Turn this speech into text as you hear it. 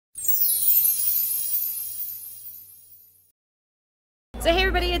So hey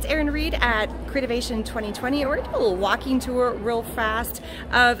everybody, it's Erin Reed at Creativation 2020. We're gonna do a little walking tour real fast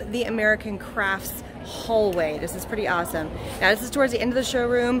of the American Crafts hallway. This is pretty awesome. Now this is towards the end of the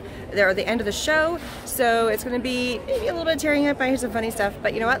showroom, or the end of the show, so it's gonna be maybe a little bit tearing up. I hear some funny stuff,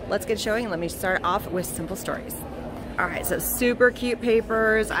 but you know what? Let's get showing and let me start off with simple stories. All right, so super cute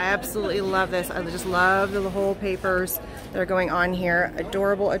papers. I absolutely love this. I just love the whole papers that are going on here.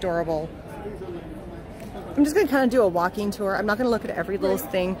 Adorable, adorable. I'm just going to kind of do a walking tour. I'm not going to look at every little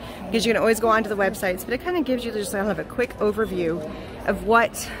thing because you can always go onto the websites, but it kind of gives you just kind of a quick overview of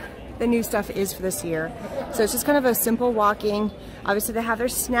what the new stuff is for this year. So it's just kind of a simple walking. Obviously they have their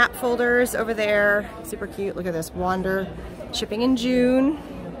snap folders over there. Super cute. Look at this. Wander. Shipping in June.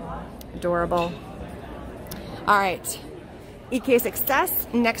 Adorable. All right. EK Success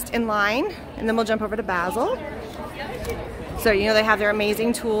next in line, and then we'll jump over to Bazzill. So you know they have their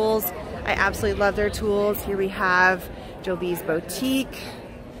amazing tools. I absolutely love their tools. Here we have Jolee's Boutique,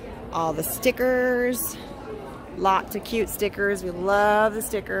 all the stickers, lots of cute stickers. We love the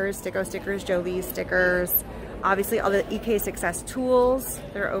stickers, Sticko stickers, Jolee stickers. Obviously all the EK Success tools,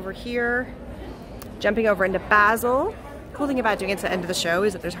 they're over here. Jumping over into Bazzill. Cool thing about doing it at the end of the show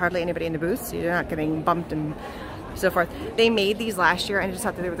is that there's hardly anybody in the booth, so you're not getting bumped and so forth. They made these last year and I just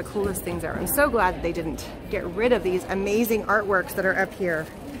thought that they were the coolest things ever. I'm so glad that they didn't get rid of these amazing artworks that are up here,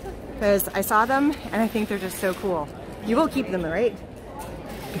 because I saw them and I think they're just so cool. You will keep them, right?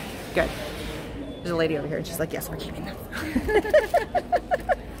 Good. There's a lady over here and she's like, yes, we're keeping them.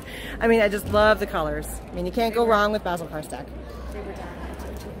 I mean, I just love the colors. I mean, you can't go wrong with Bazzill Car Stack. They were done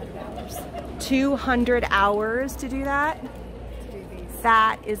for $200. 200 hours to do that?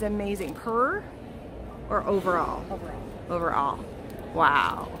 That is amazing. Per or overall? Overall. Overall.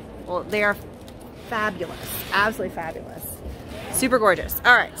 Wow. Well, they are fabulous. Absolutely fabulous. Super gorgeous.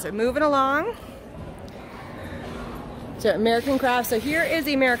 All right, so moving along. So American Crafts. So here is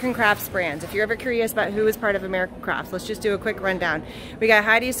the American Crafts brands. If you're ever curious about who is part of American Crafts, let's just do a quick rundown. We got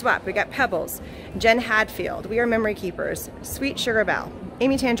Heidi Swapp, we got Pebbles, Jen Hadfield, We Are Memory Keepers, Sweet Sugar Belle,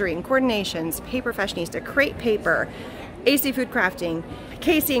 Amy Tangerine, Coordinations, Paper Fashionista, Crate Paper, AC Food Crafting,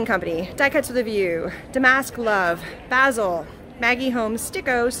 Casey and Company, Die Cuts with a View, Damask Love, Bazzill, Maggie Holmes,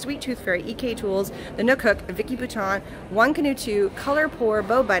 Sticko, Sweet Tooth Fairy, EK Tools, the Nook Hook, Vicki Boutin, One Canoe 2, Color Pour,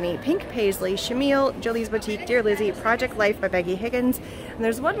 BoBunny, Pink Paislee, Shimelle, Jolee's Boutique, Dear Lizzie, Project Life by Maggie Higgins, and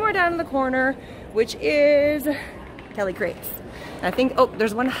there's one more down in the corner, which is Kelly Crates. I think, oh,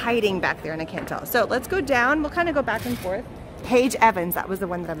 there's one hiding back there and I can't tell. So let's go down, we'll kind of go back and forth. Paige Evans, that was the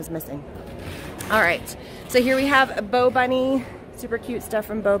one that I was missing. All right, so here we have BoBunny, super cute stuff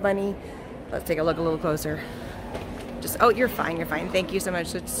from BoBunny. Let's take a look a little closer. Just, oh, you're fine, you're fine. Thank you so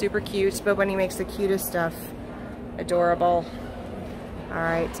much. It's super cute. BoBunny makes the cutest stuff. Adorable. All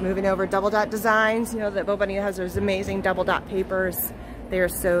right, moving over, Double Dot Designs. You know that BoBunny has those amazing double dot papers. They are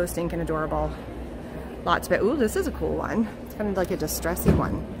so stinking adorable. Lots of it. Ooh, this is a cool one. It's kind of like a distressy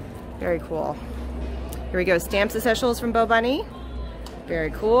one. Very cool. Here we go, Stamps Essentials from BoBunny. Very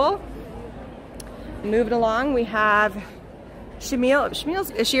cool. Moving along, we have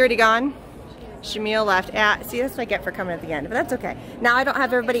Shimelle. Is she already gone? Shimelle left. See, that's what I get for coming at the end, but that's okay. Now I don't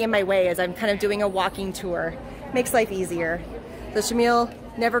have everybody in my way as I'm kind of doing a walking tour. Makes life easier. So Shimelle,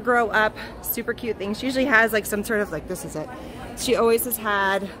 Never Grow Up, super cute things. She usually has like some sort of, like, this is it. She always has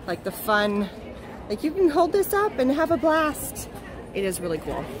had like the fun, like you can hold this up and have a blast. It is really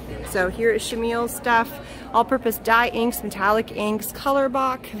cool. So here is Shimelle stuff. All-purpose dye inks, metallic inks, color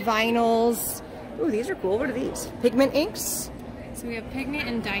box, vinyls. Ooh, these are cool. What are these? Pigment inks? So we have pigment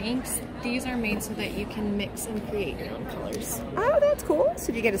and dye inks. These are made so that you can mix and create your own colors. Oh, that's cool.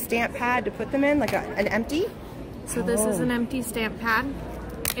 So you get a stamp pad to put them in, like an empty? So this is an empty stamp pad.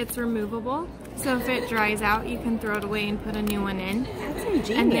 It's removable. So if it dries out, you can throw it away and put a new one in. That's ingenious.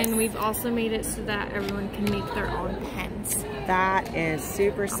 And then we've also made it so that everyone can make their own pens. That is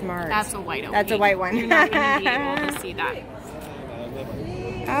super smart. That's a white one. That's a white one. You're not going to be able to see that.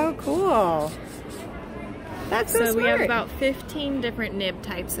 Oh, cool. That's so smart. We have about 15 different nib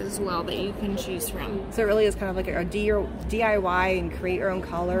types as well that you can choose from. So it really is kind of like a DIY and create your own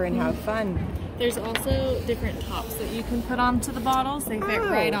color and have fun. There's also different tops that you can put onto the bottles. They fit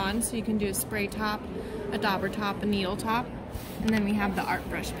right on, so you can do a spray top, a dauber top, a needle top. And then we have the art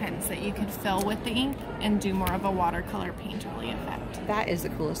brush pens that you could fill with the ink and do more of a watercolor painterly effect. That is the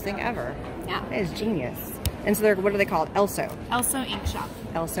coolest thing ever. Yeah. That is genius. And so they're, what are they called? Elso. Elso Ink Shop.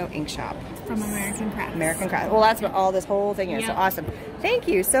 Elso Ink Shop. From American Crafts. American Crafts. Well, that's what all this whole thing is. Yep. So awesome. Thank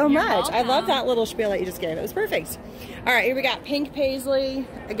you so much. Welcome. I love that little spiel that you just gave. It was perfect. All right, here we got Pink Paislee.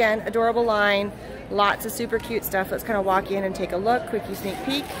 Again, adorable line. Lots of super cute stuff. Let's kind of walk in and take a look. Quickie sneak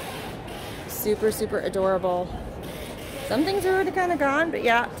peek. Super, super adorable. Some things are already kind of gone, but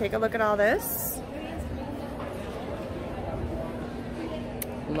yeah, take a look at all this.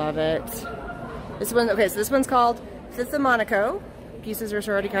 Love it. This one, okay, so this one's called Fifth of Monaco. Pieces are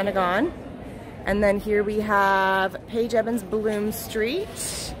already kind of gone. And then here we have Paige Evans Bloom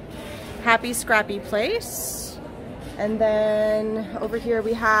Street, Happy Scrappy Place. And then over here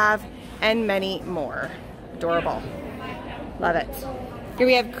we have And Many More. Adorable. Love it. Here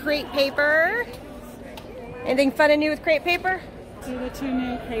we have crepe paper. Anything fun and new with crepe paper? Do the 2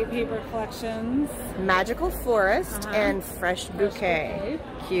 new crepe paper collections. Magical Forest and Fresh Bouquet.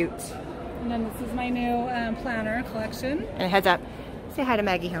 Cute. And then this is my new planner collection. And heads up, say hi to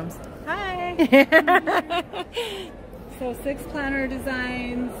Maggie Holmes. Hi! So 6 planner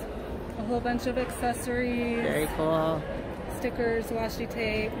designs, a whole bunch of accessories. Very cool. Stickers, washi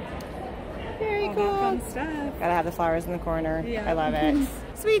tape. Very all cool. that fun stuff. Gotta have the flowers in the corner. Yeah. I love it.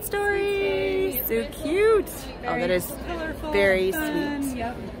 Sweet story. So cute. Oh, that is colorful, very fun. sweet.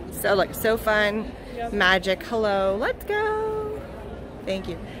 Yep. So look, so fun. Yep. Magic. Hello. Let's go. Thank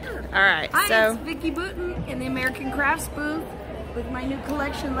you. All right. Hi, so it's Vicki Boutin in the American Crafts booth with my new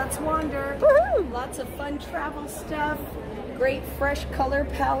collection, Let's Wander. woohoo! Lots of fun travel stuff, great fresh color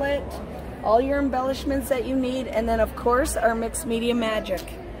palette, all your embellishments that you need, and then of course our mixed media magic.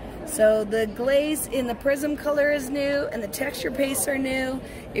 So the glaze in the prism color is new and the texture pastes are new.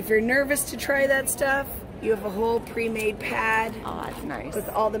 If you're nervous to try that stuff, you have a whole pre-made pad Oh, that's nice. with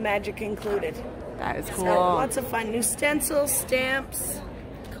all the magic included. That is cool. So lots of fun, new stencils, stamps,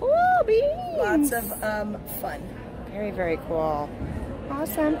 Cool beans. lots of fun. Very, very cool.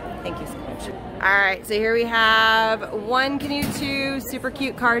 Awesome. Thank you so much. All right, so here we have 1 Canoe 2 super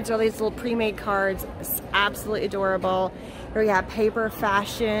cute cards. All these little pre-made cards. It's absolutely adorable. Here we have paper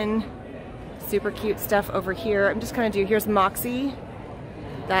fashion. Super cute stuff over here. I'm just gonna do, here's Moxie.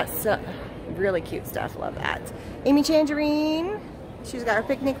 That's really cute stuff. Love that. Amy Tangerine. She's got her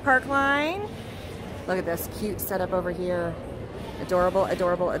picnic park line. Look at this cute setup over here. Adorable,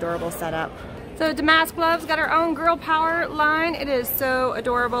 adorable, adorable setup. So Damask Love's got her own girl power line. It is so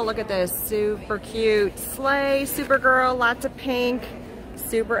adorable. Look at this, super cute. Slay, Supergirl, lots of pink,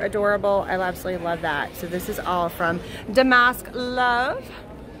 super adorable. I absolutely love that. So this is all from Damask Love.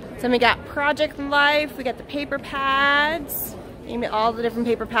 So then we got Project Life. We got the paper pads. All the different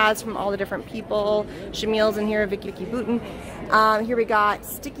paper pads from all the different people. Shimelle's in here, Vicki Boutin. Here we got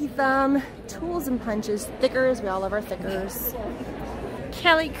Sticky Thumb, Tools and Punches, Thickers. We all love our thickers.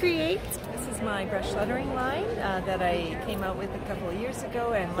 Kelly Creates. This is my brush lettering line that I came out with a couple of years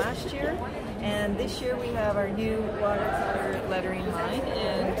ago and last year. And this year we have our new watercolor lettering line,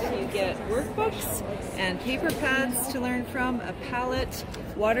 and you get workbooks and paper pads to learn from, a palette,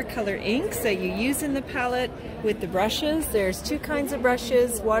 watercolor inks that you use in the palette with the brushes. There's 2 kinds of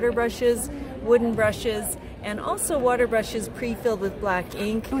brushes, water brushes, wooden brushes, and also water brushes pre-filled with black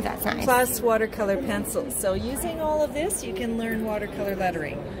ink. Oh, that's nice. Plus watercolor pencils. So using all of this, you can learn watercolor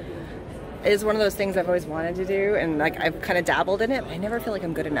lettering. It is one of those things I've always wanted to do, and like I've kind of dabbled in it, but I never feel like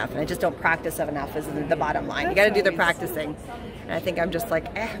I'm good enough, and I just don't practice enough is the bottom line. You got to do the practicing, and I think I'm just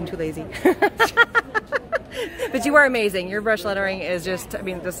like, I'm too lazy. But you are amazing. Your brush lettering is just, I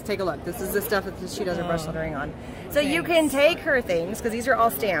mean, just take a look. This is the stuff that she does her brush lettering on. So you can take her things, because these are all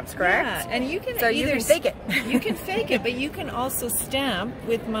stamps, correct? Yeah, and you can so you can fake it. You can fake it, but you can also stamp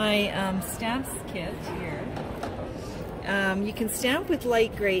with my stamps kit here. You can stamp with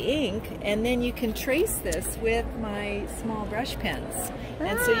light gray ink, and then you can trace this with my small brush pens.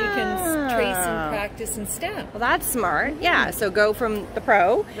 And so you can trace and practice and stamp. Well, that's smart. Yeah, so go from the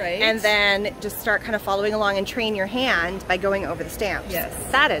pro, Right. and then just start kind of following along and train your hand by going over the stamps. Yes.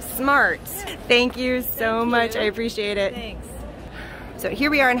 That is smart. Thank you so much. I appreciate it. Thanks. So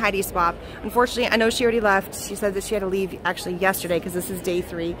here we are in Heidi Swapp. Unfortunately, I know she already left. She said that she had to leave actually yesterday because this is day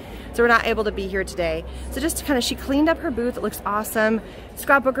 3. So we're not able to be here today. So just to kind of, she cleaned up her booth. It looks awesome.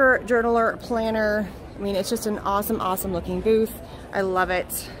 Scrapbooker, journaler, planner. I mean, it's just an awesome, awesome looking booth. I love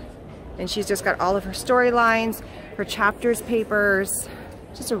it. And she's just got all of her storylines, her chapters, papers.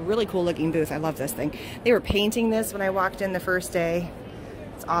 Just a really cool looking booth. I love this thing. They were painting this when I walked in the first day.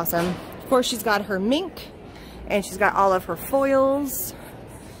 It's awesome. Of course, she's got her mink. And she's got all of her foils.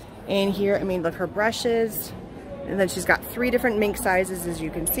 And here, I mean, look, her brushes. And then she's got 3 different mink sizes, as you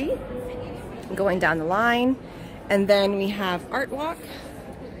can see, going down the line. And then we have Art Walk.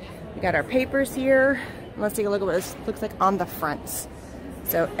 We got our papers here. Let's take a look at what this looks like on the fronts.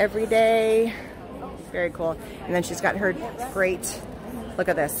 So every day, very cool. And then she's got her great, look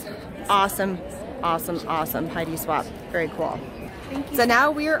at this. Awesome, awesome, awesome Heidi Swapp. Very cool. So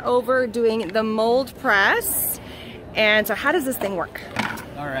now we are over doing the mold press. And so how does this thing work?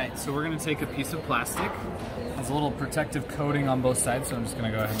 All right, so we're gonna take a piece of plastic. It has a little protective coating on both sides, so I'm just gonna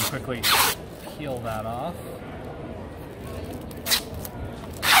go ahead and quickly peel that off.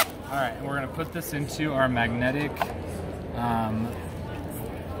 All right, and we're gonna put this into our magnetic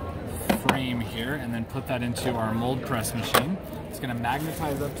frame here, and then put that into our mold press machine. It's gonna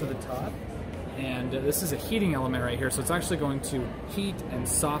magnetize up to the top, and this is a heating element right here, so it's actually going to heat and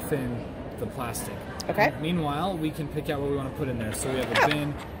soften the plastic. Okay. Meanwhile, we can pick out what we want to put in there. So we have a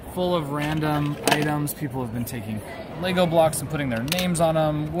bin full of random items. People have been taking Lego blocks and putting their names on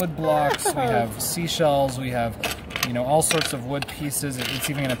them, wood blocks, we have seashells, we have, you know, all sorts of wood pieces.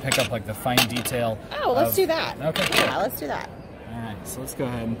 It's even going to pick up like the fine detail. Oh, let's do that. Okay. Yeah, let's do that. All right, so let's go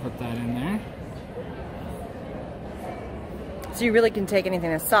ahead and put that in there. So you really can take anything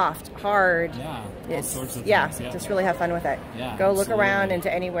that's soft, hard. Yeah, all sorts of yeah, things. Yeah, just really have fun with it. Yeah, Go look absolutely. around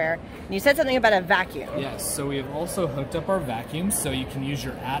into anywhere. And you said something about a vacuum. Yes, so we have also hooked up our vacuums, so you can use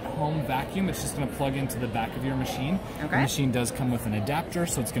your at-home vacuum. It's just going to plug into the back of your machine. Okay. The machine does come with an adapter,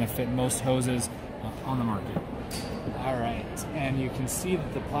 so it's going to fit most hoses on the market. All right, and you can see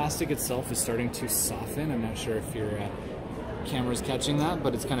that the plastic itself is starting to soften. I'm not sure if your camera's catching that,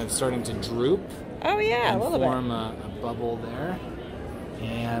 but it's kind of starting to droop. Oh yeah, a little bit. Form a bubble there.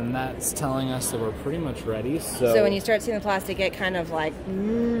 And that's telling us that we're pretty much ready. So when you start seeing the plastic get kind of like,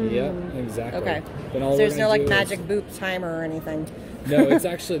 yeah, exactly. Okay. Then all So there's we're no gonna like do magic is, boop timer or anything. No, it's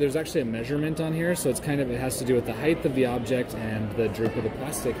actually, there's actually a measurement on here, so it's kind of, it has to do with the height of the object and the droop of the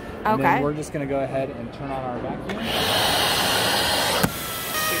plastic. And Okay. then we're just gonna go ahead and turn on our vacuum.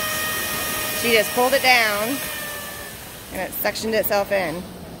 She just pulled it down and it suctioned itself in.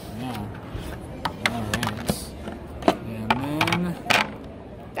 Yeah. All right. And then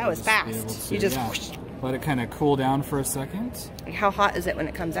That was just be able fast. to, You just, yeah, whoosh. let it kind of cool down for a second. How hot is it when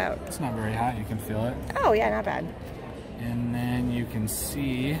it comes out? It's not very hot, you can feel it. Oh yeah, not bad. And then you can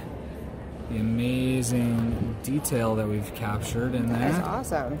see the amazing detail that we've captured in there. That's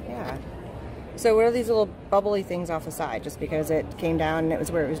awesome, yeah. So what are these little bubbly things off the side? Just because it came down and it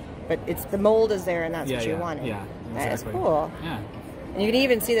was where it was, but it's the mold is there and that's what you wanted. Yeah, exactly. That is cool. Yeah. And you can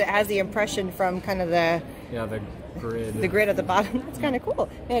even see that it has the impression from kind of the grid. at the bottom. That's kind of cool.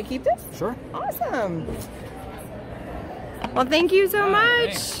 May I keep this? Sure. Awesome. Well, thank you so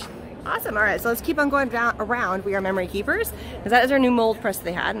much. Thanks. Awesome. All right, so let's keep on going down around We Are Memory Keepers, because that is our new mold press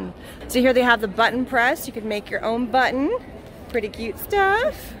they had. And so here they have the button press. You can make your own button. Pretty cute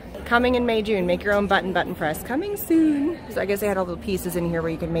stuff. Coming in May, June. Make your own button press. Coming soon. So I guess they had all the pieces in here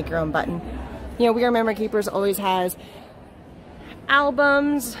where you can make your own button. You know, We Are Memory Keepers always has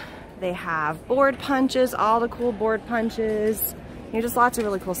albums. They have board punches, all the cool board punches. You know, just lots of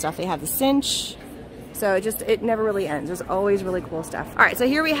really cool stuff. They have the cinch. So it never really ends. There's always really cool stuff. All right, so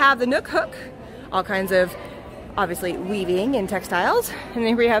here we have the Nook Hook. All kinds of, obviously, weaving and textiles. And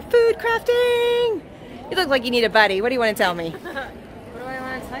then we have food crafting. You look like you need a buddy. What do you want to tell me? What do I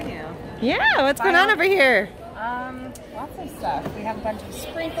want to tell you? Yeah, what's going on over here? Lots of stuff. We have a bunch of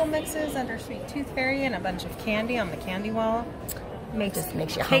sprinkle mixes under Sweet Tooth Fairy and a bunch of candy on the candy wall. Just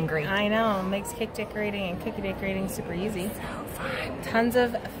makes you cake, hungry. I know. Makes cake decorating and cookie decorating super easy. So fun. Tons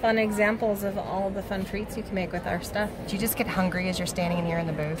of fun examples of all the fun treats you can make with our stuff. Do you just get hungry as you're standing in here in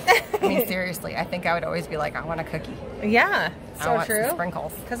the booth? I mean, seriously, I think I would always be like, I want a cookie. Yeah, I so want true. some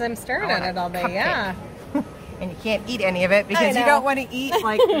sprinkles. Because I'm staring I want at it all day. cupcake. Yeah. And you can't eat any of it because you know. don't want to eat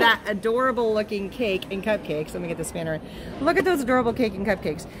like that adorable looking cake and cupcakes. Let me get this spanner in. Look at those adorable cake and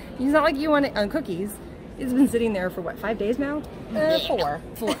cupcakes. It's not like you want it on cookies. It's been sitting there for what, 5 days now? 4.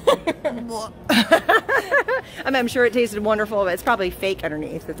 I'm sure it tasted wonderful, but it's probably fake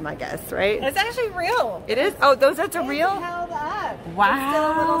underneath is my guess, right? It's actually real. It is? Oh, that's a real? It's held up. Wow. It's still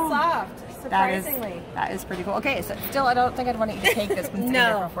a little soft, surprisingly. That is pretty cool. Okay, so still I don't think I'd want to eat the cake that's been sitting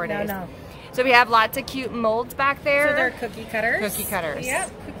there for 4 days. No. So we have lots of cute molds back there. So they're cookie cutters. Cookie cutters.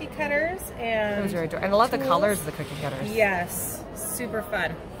 Yep, cookie cutters and Those are adorable. And I love the tools. colors of the cookie cutters. Yes, super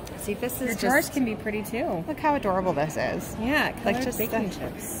fun. See, this is Your just... jars can be pretty too. Look how adorable this is. Yeah, Like just baking the-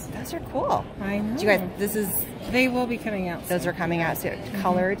 chips. Those are cool. I know. Do you guys, this is... They will be coming out soon. Those are coming out soon.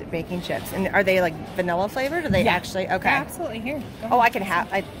 Colored baking chips. And are they like vanilla flavored? Or are they actually... Okay. Absolutely. Here. Go Oh, ahead. I can have...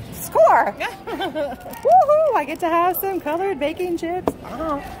 Score! Woohoo! I get to have some colored baking chips.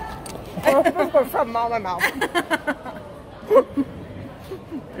 Oh. From my mouth.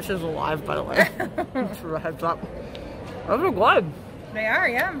 This is live, by the way. Just for a heads up. Those are good. They are,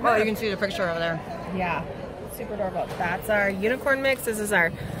 yeah. Oh, you can see the picture over there. Yeah. Super adorable. That's our unicorn mix. This is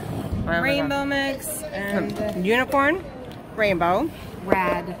our rainbow mix. And Unicorn, rainbow.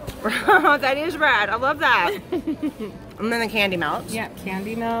 rad. That is rad. I love that. And then the candy melts. Yeah,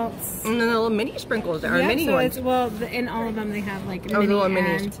 candy melts. And then the little mini sprinkles, or Yeah, mini so ones. it's, well, in all of them they have like mini little and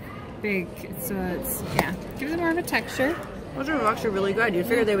minis. big. So it's, yeah, gives it more of a texture. Those are actually really good. You'd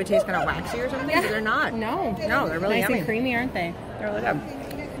figure they would taste kind of waxy or something, but they're not. No. No, they're really nice yummy. and creamy, aren't they? They're really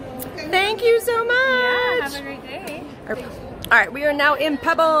good. Thank you so much. Yeah, have a great day. All right, we are now in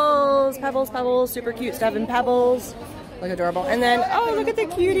Pebbles. Pebbles, super cute stuff in Pebbles. Look adorable. And then, oh, look at the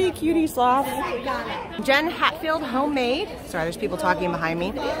cutie sloth. Jen Hadfield Homemade. Sorry, there's people talking behind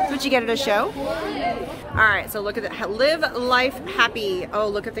me. That's what you get at a show. All right, so look at that. Live life happy. Oh,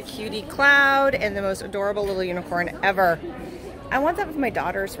 look at the cutie cloud and the most adorable little unicorn ever. I want that for my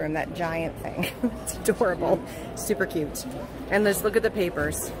daughter's room, that giant thing. It's adorable. Super cute. And let's look at the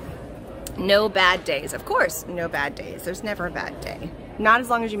papers. No bad days. Of course, no bad days. There's never a bad day. Not as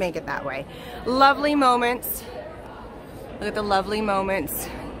long as you make it that way. Lovely moments. Look at the lovely moments.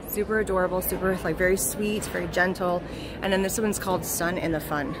 Super adorable, super like very sweet, very gentle. And then this one's called Sun and the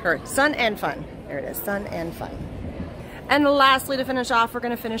Fun. Or Sun and Fun. There it is, Sun and Fun. And lastly, to finish off, we're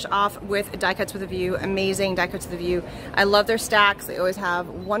gonna finish off with Die Cuts with a View. Amazing Die Cuts with a View. I love their stacks. They always have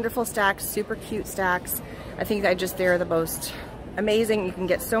wonderful stacks, super cute stacks. I think they're the most amazing. You can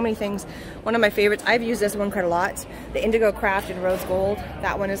get so many things. One of my favorites, I've used this one quite a lot, the Indigo Craft in Rose Gold.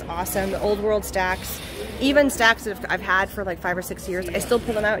 That one is awesome. The Old World stacks, even stacks that I've had for like 5 or 6 years, I still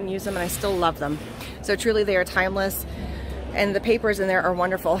pull them out and use them, and I still love them. So truly they are timeless, and the papers in there are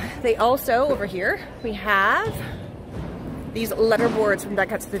wonderful. They also, over here, we have these letter boards from Die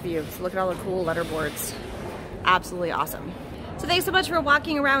Cuts with a View. So look at all the cool letter boards. Absolutely awesome. So thanks so much for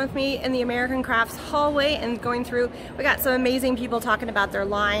walking around with me in the American Crafts hallway and going through. We got some amazing people talking about their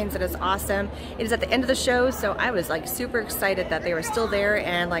lines. It is awesome. It is at the end of the show, so I was like super excited that they were still there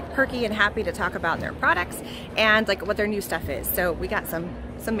and like perky and happy to talk about their products and like what their new stuff is. So we got some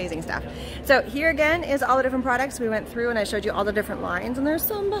amazing stuff. So here again is all the different products we went through, and I showed you all the different lines, and there's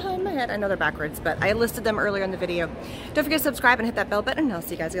some behind my head. I know they're backwards, but I listed them earlier in the video. Don't forget to subscribe and hit that bell button, and I'll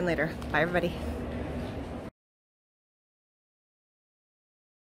see you guys again later. Bye everybody.